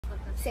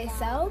Say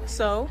so.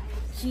 So.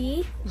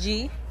 G.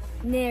 G.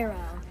 Narrow.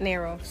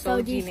 Narrow.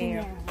 So G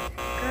narrow.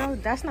 Girl,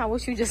 that's not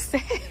what you just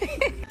said.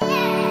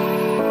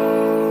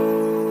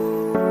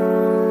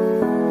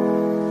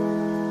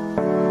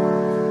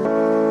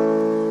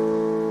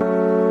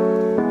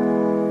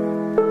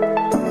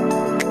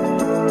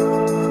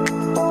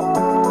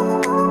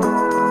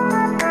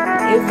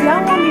 If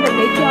y'all want me to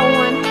make y'all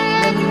one,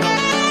 let me know.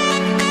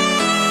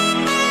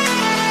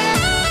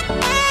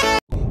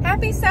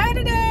 Happy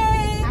Saturday!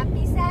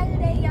 Happy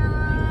Saturday,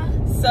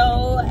 y'all.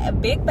 So a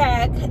big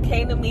bag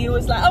came to me. It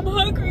was like, I'm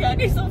hungry. I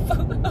need some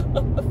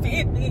food.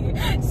 Feed me.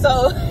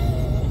 So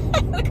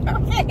look at her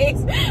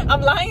face.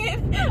 I'm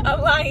lying.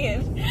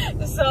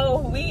 So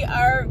we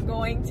are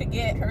going to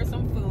get her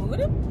some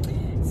food.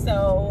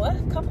 So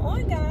come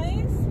on,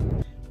 guys.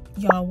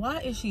 Y'all, why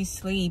is she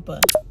asleep? We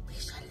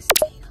trying to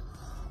stay home.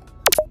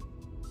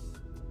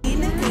 Let's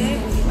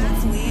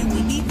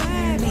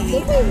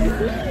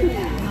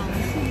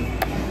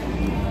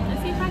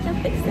see if I can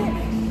fix it.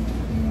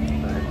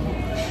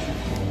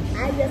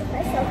 I just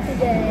pressed up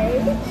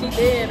today. She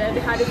did.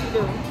 How did she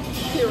do?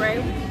 Cute,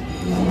 right?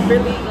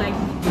 Really, like,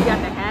 she got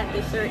the hat,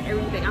 the shirt,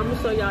 everything. I'm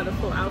gonna show y'all the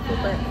full outfit,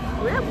 but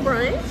we're at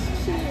brunch.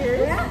 Cheers.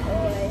 We're at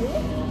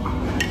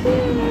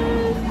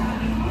Cheers.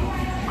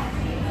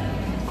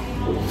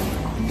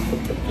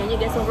 Can you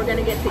guess what we're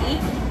gonna get to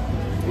eat?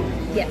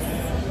 Yes.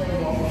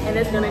 And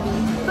it's gonna be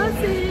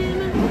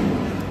bussin'.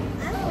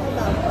 I don't know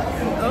about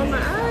bussin'. Oh, my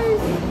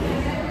eyes.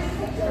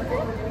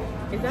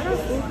 Is that our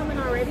food coming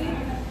already?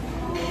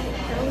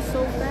 That was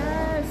so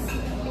fast.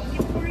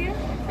 Victoria.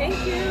 Thank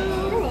you.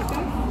 You're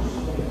welcome.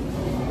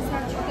 It's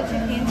hot chocolate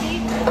chip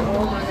pancake.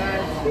 Oh my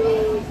gosh.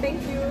 Thank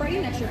you. Bring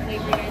an extra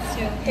plate for you guys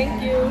too.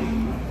 Thank you.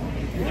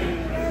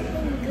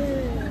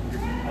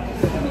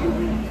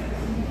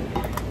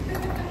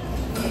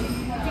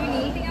 Do you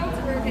need anything else?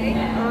 We're okay.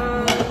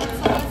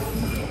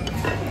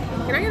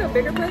 Can I get a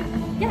bigger plate?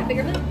 Yeah,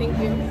 bigger plate. Thank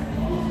you.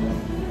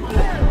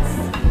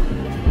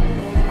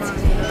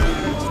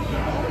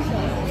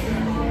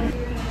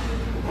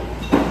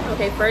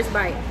 Okay, first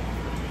bite.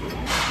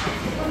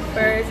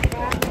 First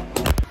bite.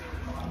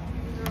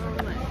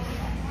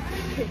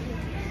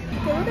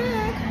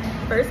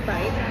 First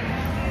bite.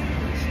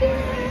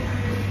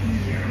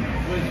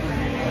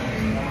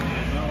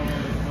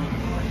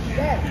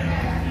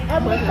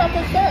 I'm going to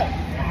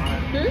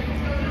fit.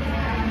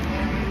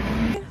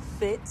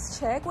 Fits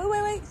check.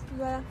 Wait.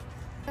 Yeah.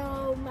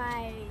 So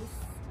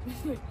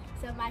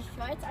my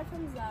shorts are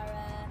from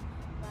Zara.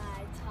 My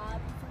top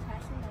is from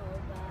Fashion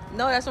Nova.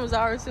 No, that's from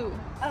Zara too.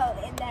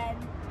 Oh, and then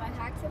my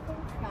socks are from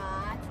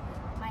Crocs.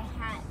 My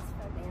hat's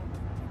from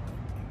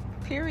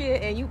Amazon.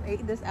 Period. And you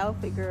ate this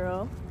outfit,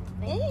 girl.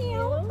 Thank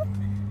you.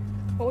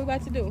 What we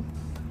about to do?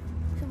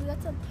 Should we go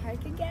to the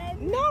park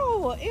again?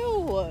 No,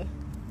 ew.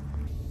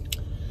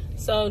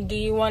 So, do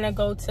you want to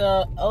go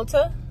to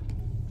Ulta?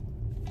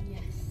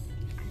 Yes,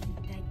 I'm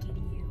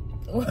begging you.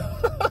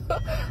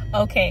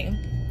 Okay.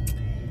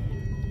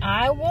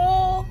 I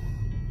will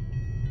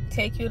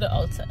take you to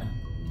Ulta.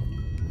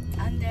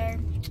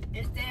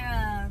 Is there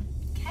a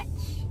catch?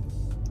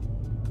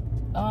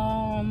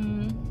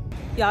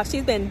 Y'all,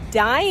 she's been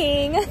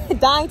dying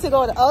to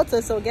go to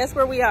Ulta, so guess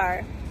where we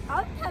are?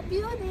 Ulta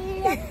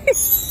Beauty.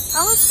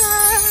 Ulta.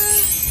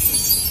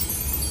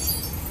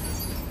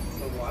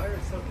 The water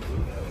is so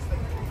blue though.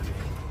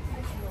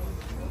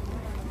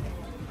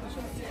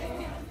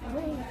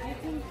 Wait, I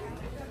think.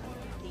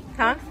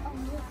 Huh?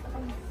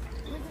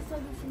 Where's the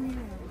soda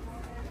Chanel?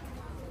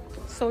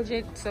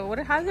 So what?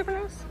 How's it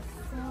pronounced?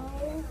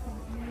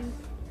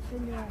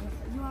 Chanel.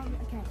 You want?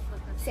 Okay.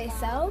 Say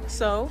so.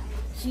 So.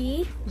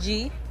 G.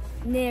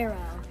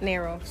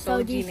 Narrow.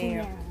 So G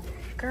narrow.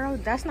 Girl,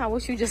 that's not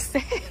what you just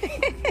said.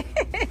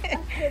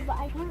 Okay, but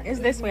I can't. It's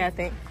this way, I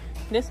think.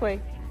 This way.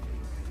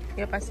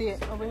 Yep, I see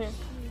it over here.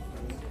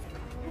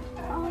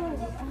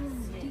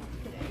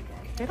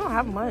 They don't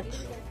have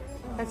much.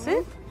 That's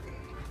it?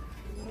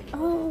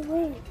 Oh,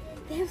 wait.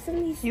 They have some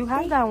of these. You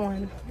have that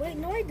one. Wait,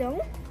 no, I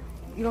don't.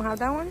 You don't have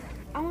that one?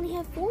 I only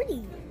have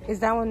 40. Is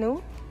that one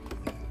new?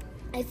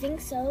 I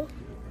think so.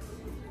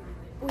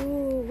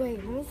 Ooh, wait.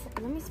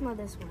 Let me smell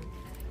this one.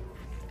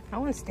 That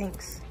one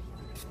stinks.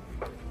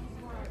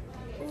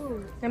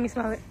 Ooh. Let me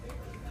smell it.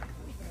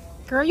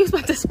 Girl, you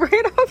supposed to spray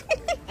it on me?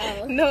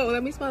 Oh. No,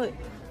 let me smell it.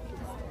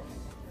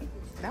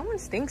 That one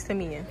stinks to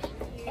me. It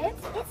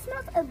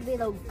smells a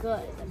little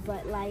good,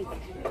 but like,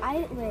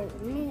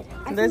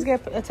 Let's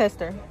get a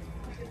tester.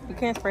 You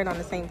can't spray it on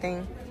the same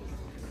thing.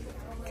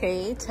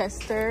 Okay,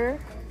 tester.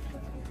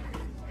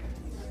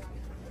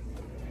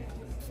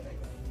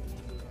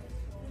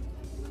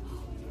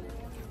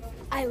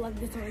 I love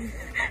this one.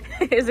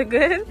 Is it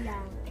good?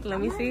 Yeah. Let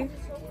me see.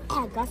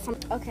 I got some.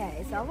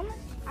 Okay, so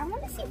I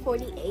want to see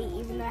 48,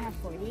 even though I have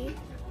 40.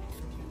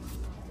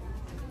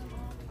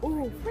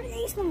 Ooh,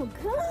 48 smell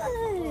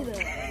good.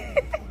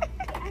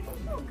 I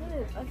feel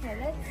good.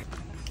 Okay,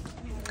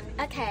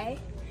 Okay,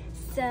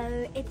 so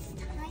it's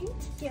time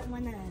to get a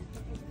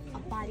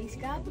body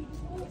scrub.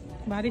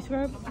 Body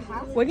scrub?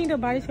 Uh-huh. What do you need a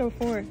body scrub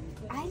for?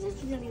 I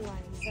just really want,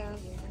 so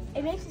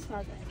It makes you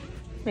smell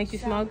good. Makes you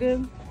smell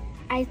good?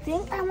 I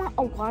think I want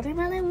a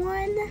watermelon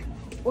one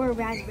or a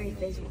raspberry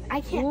fizz one.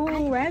 I can't.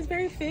 Ooh,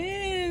 raspberry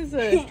fizz.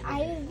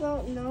 I just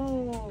don't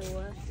know.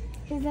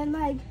 Cause then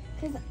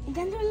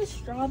then there's a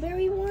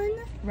strawberry one.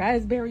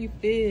 Raspberry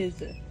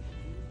fizz. Okay,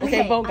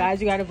 Okay, vote,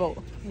 guys. You gotta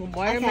vote.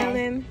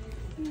 Watermelon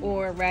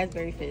or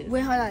raspberry fizz.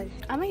 Wait, hold on.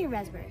 I'm gonna get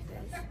raspberry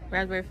fizz.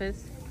 Raspberry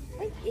fizz.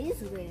 What is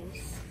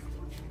this?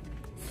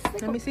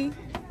 Let me see.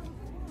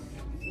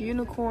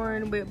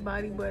 Unicorn with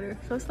body butter.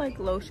 So it's like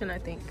lotion, I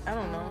think. I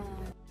don't know.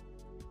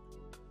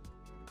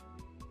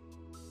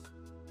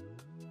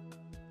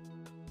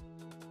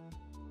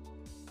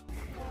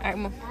 All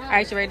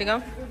right, you ready to go?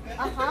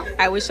 Uh-huh.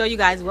 I will show you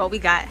guys what we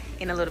got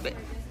in a little bit.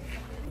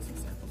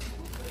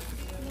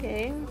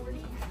 Okay.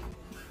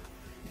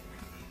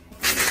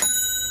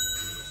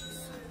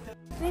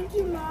 Thank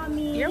you,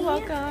 Mommy. You're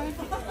welcome.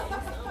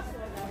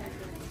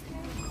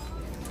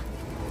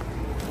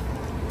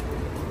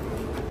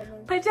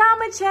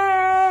 Pajama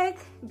check.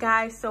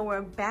 Guys, so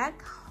we're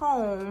back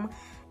home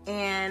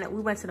and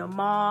we went to the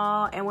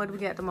mall. And what did we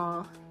get at the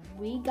mall?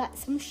 We got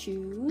some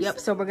shoes. Yep,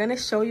 so we're gonna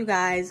show you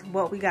guys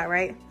what we got,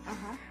 right?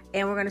 Uh-huh.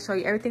 And we're gonna show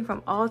you everything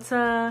from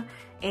Ulta,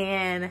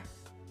 and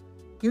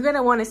you're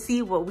gonna wanna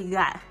see what we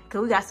got,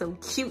 cause we got some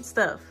cute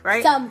stuff,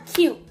 right? Some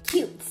cute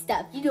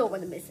stuff. You don't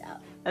want to miss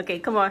out. Okay,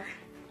 come on.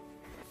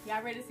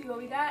 Y'all ready to see what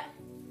we got?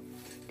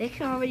 They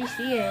can already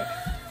see it.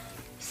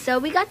 So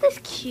we got this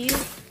cute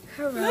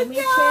Karomi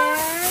chair.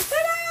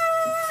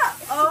 Ta-da!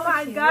 Oh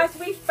my gosh,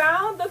 we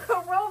found the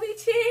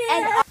Karomi chair.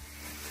 And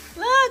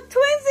look,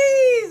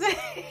 twinsies.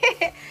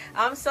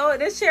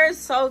 This chair is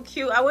so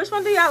cute. Which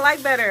one do y'all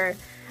like better?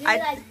 do you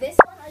like this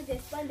one or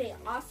this one? They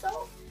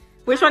also.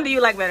 Which one do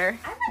you like better?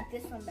 I like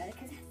this one better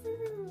because it's a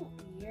little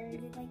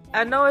weird like that.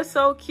 I know, it's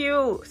so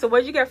cute. So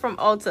what'd you get from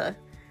Ulta?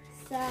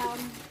 So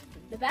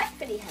the bag's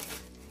pretty heavy.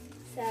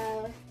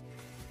 So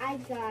I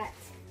got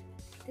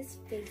this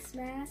face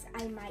mask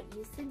I might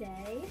use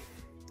today.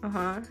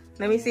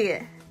 Let me see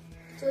it.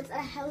 So it's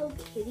a Hello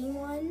Kitty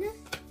one.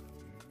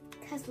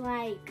 Cause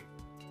like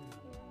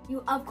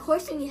you of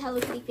course you need Hello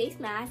Kitty face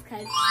mask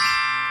cause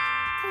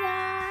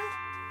ta-da!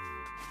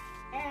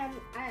 And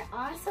I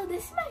also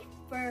this is my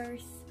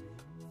first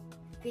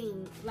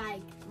thing,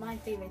 like my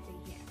favorite thing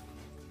here.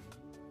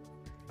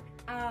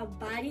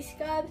 Body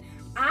scrub.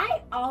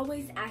 I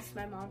always ask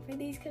my mom for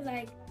these because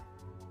like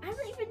I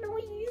don't even know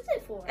what you use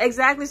it for.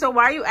 Exactly. So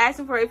why are you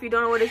asking for it if you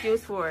don't know what it's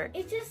used for?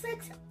 It just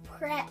looks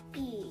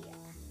preppy.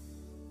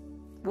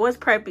 What's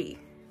preppy?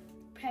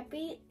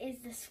 Preppy is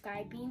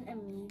describing a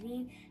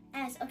meeting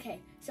as, okay,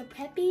 so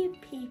preppy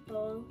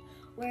people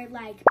wear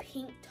like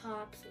pink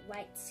tops,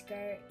 white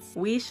skirts.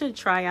 We should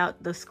try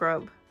out the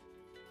scrub.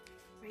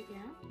 Right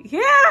now?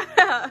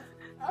 Yeah.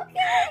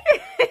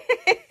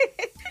 Okay.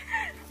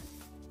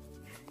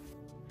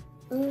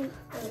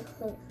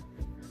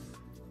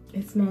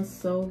 It smells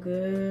so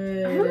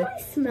good. I don't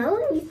really smell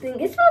anything.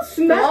 It smells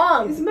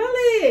strong. Smell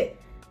it.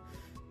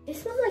 It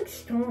smells like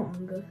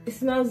strong. It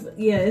smells,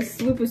 yeah, it's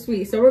super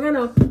sweet. So we're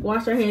gonna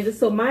wash our hands.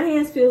 So my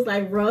hands feels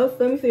like rough.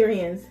 Let me feel your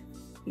hands.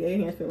 Yeah, your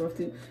hands feel rough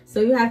too.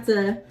 So you have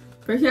to,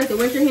 first you have to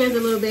wet your hands a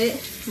little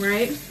bit,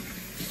 right?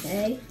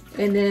 Okay.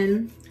 And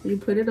then you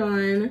put it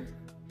on,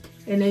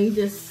 and then you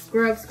just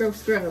scrub, scrub,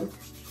 scrub.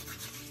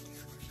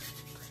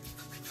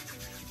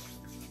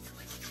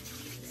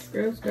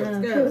 Scrub,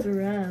 scrub, It feels scrub.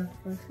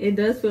 rough. It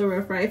does feel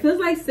rough, right? It feels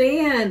like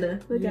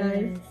sand. Look,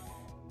 guys.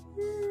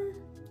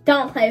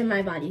 Don't play with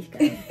my body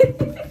scrub.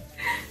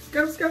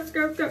 Scrub, scrub,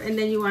 scrub, scrub, and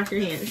then you wash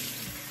your hands.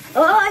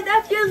 Oh,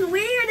 that feels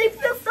weird. It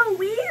feels so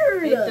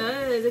weird. It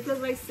does. It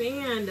feels like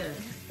sand.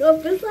 So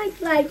it feels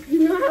like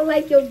you know how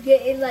like you'll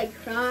get in like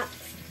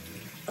Crocs.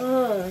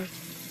 Oh,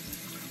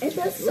 it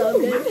feels so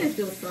Ooh, good. my hands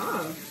feel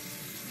soft.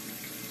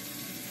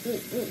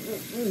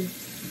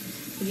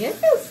 Yeah, it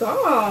feels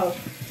soft.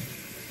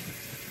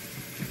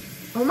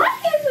 Oh, my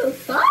hands feel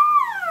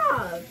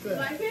soft. You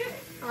like it?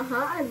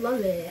 I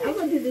love it. I'm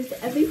gonna do this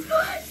every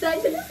time. Should I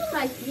do this on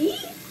my feet?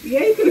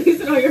 Yeah, you can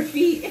use it on your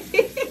feet.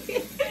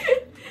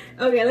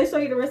 Okay, let's show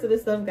you the rest of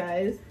this stuff,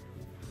 guys.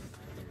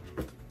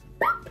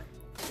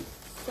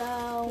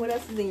 So What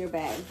else is in your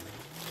bag?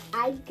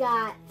 I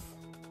got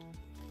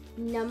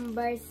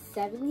number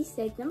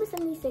 76. Number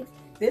 76.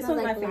 This smells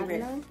one's like my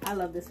favorite. lavender. I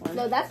love this one.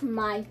 No, that's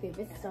my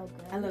favorite. It's so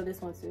good. I love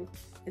this one too.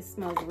 It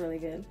smells really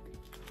good.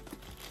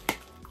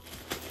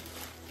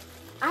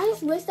 I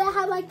just wish I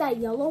had like that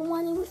yellow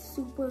one. It was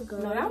super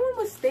good. No, that one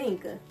was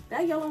stink.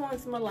 That yellow one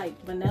smelled like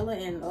vanilla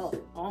and almonds.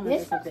 This or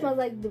one something. smells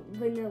like the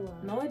vanilla.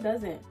 No, it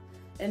doesn't.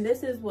 And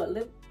this is what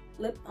lip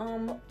Lip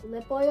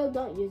oil,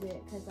 don't use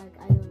it because like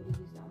I already use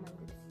it on my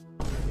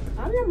lips.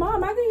 I'm your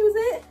mom. I can use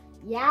it.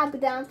 Yeah, but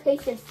then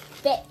place your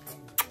spit.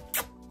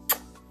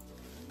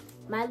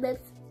 My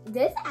lips.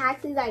 This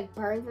actually like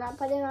burns when I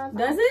put it on.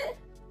 Does it?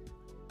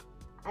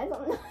 I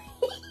don't know.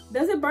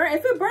 Does it burn?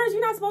 If it burns,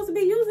 you're not supposed to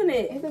be using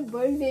it. If it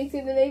burns, it makes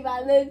make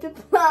my lips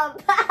plump.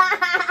 If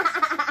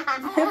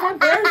it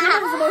burns, you're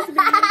not supposed to be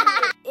using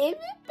it. If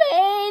it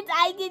burns,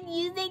 I can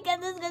use it because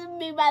it's gonna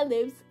make my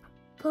lips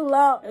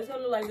plump. It's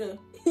gonna look like this.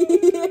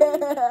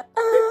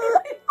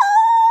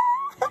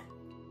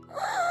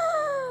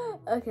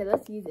 Okay,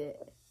 let's use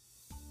it.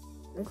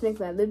 Let's make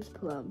my lips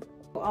plump.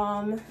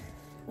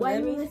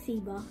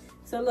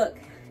 So look,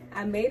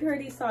 I made her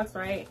these socks,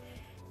 right?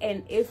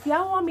 And if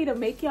y'all want me to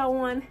make y'all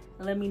one,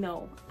 let me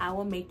know. I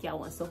will make y'all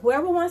one. So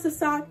whoever wants a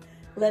sock,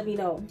 let me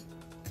know.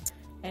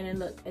 And then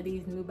look at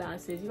these New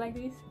Balances. You like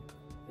these?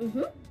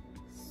 Mm-hmm.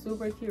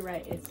 Super cute,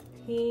 right? It's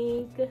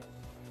pink.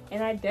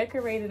 And I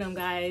decorated them,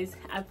 guys.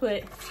 I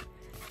put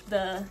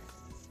the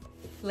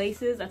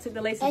laces. I took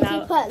the laces out.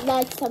 And you put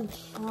like some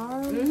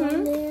charms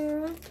on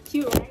there.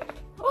 Cute, right?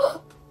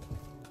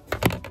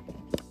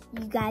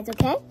 You guys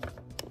okay?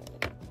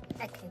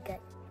 Okay, good.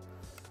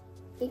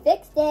 We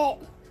fixed it.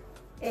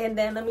 And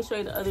then let me show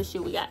you the other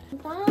shoe we got.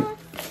 Wait,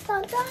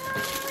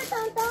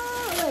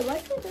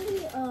 what's the baby?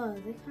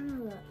 They kind of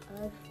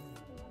look.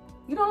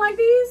 You don't like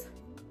these?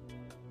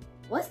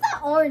 What's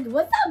that orange?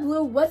 What's that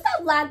blue? What's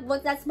that black?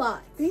 What's that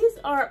spot? These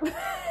are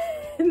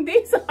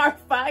these are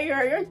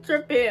fire. You're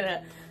tripping.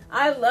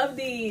 I love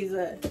these.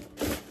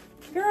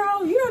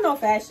 Girl, you don't know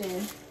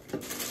fashion.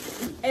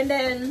 And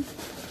then,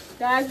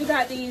 guys, we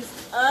got these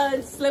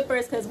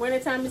slippers because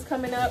wintertime is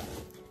coming up.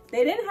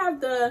 They didn't have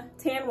the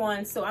tan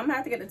ones, so I'm gonna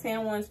have to get the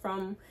tan ones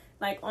from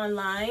like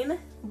online.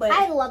 But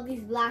I love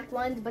these black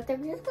ones, but they're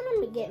just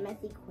gonna get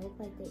messy quick,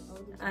 like they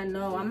always. I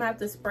know. I'm gonna have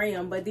to spray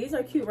them, but these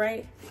are cute,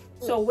 right?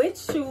 So which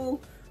shoe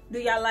do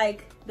y'all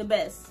like the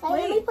best? Hey,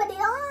 let me put it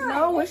on.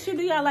 No, which shoe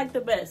do y'all like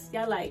the best?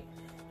 Y'all like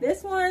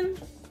this one?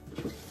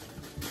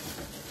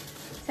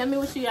 Tell me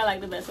which shoe y'all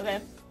like the best, okay?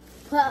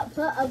 Put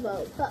a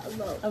vote.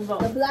 A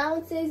vote. The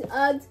Balances,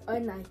 Uggs, or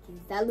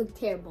Nikes. That look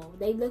terrible.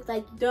 They look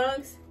like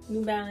Dunks,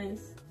 New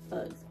Balance,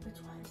 Uggs. Which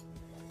one?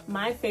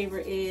 My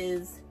favorite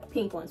is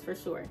pink ones for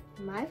sure.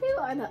 My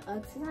favorite are the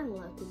Uggs, and I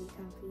love to be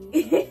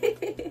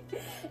comfy.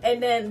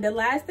 And then the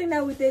last thing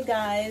that we did,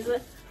 guys,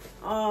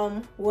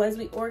 was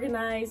we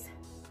organized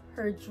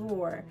her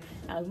drawer.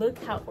 Now look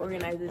how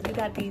organized it is. We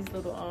got these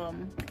little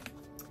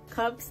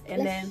cups,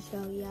 and Let's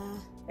show ya.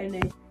 And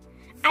then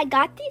I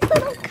got these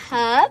little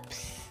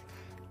cups,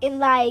 and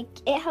like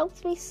it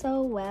helps me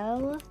so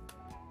well.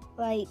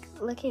 Like,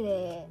 look at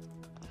it.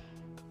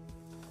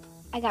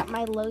 I got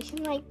my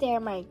lotion right there,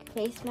 my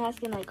face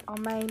mask, and like all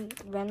my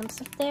random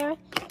stuff there.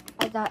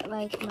 I got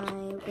like my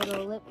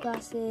little lip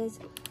glosses,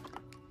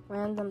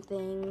 random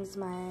things,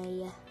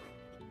 my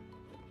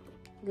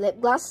lip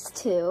gloss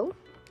too.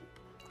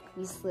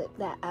 We slip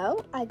that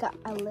out. I got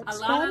a lip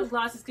scrub. A lot of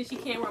glosses because she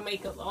can't wear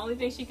makeup. The only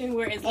thing she can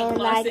wear is lip and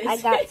glosses. like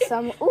I got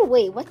some. Oh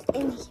wait, what's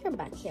in here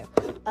back here?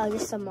 Oh,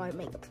 just some more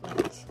makeup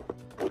sponge.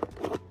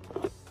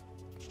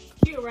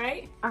 Cute,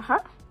 right?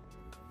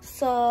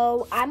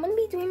 So I'm gonna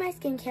be doing my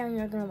skincare, and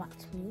you're gonna watch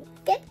me.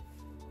 Okay?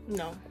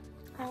 No.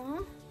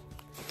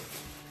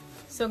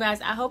 So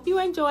guys, I hope you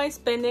enjoy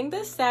spending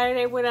this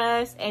Saturday with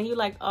us and you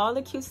like all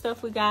the cute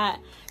stuff we got.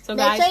 So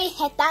guys, make sure you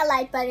hit that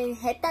like button,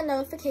 hit that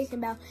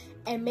notification bell,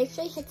 and make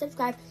sure you hit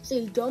subscribe so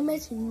you don't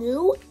miss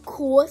new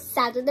cool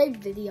Saturday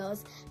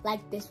videos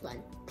like this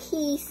one.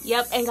 Peace.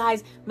 Yep, and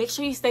guys, make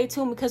sure you stay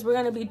tuned because we're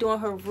gonna be doing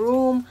her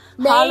room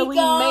Halloween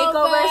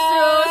makeover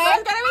soon.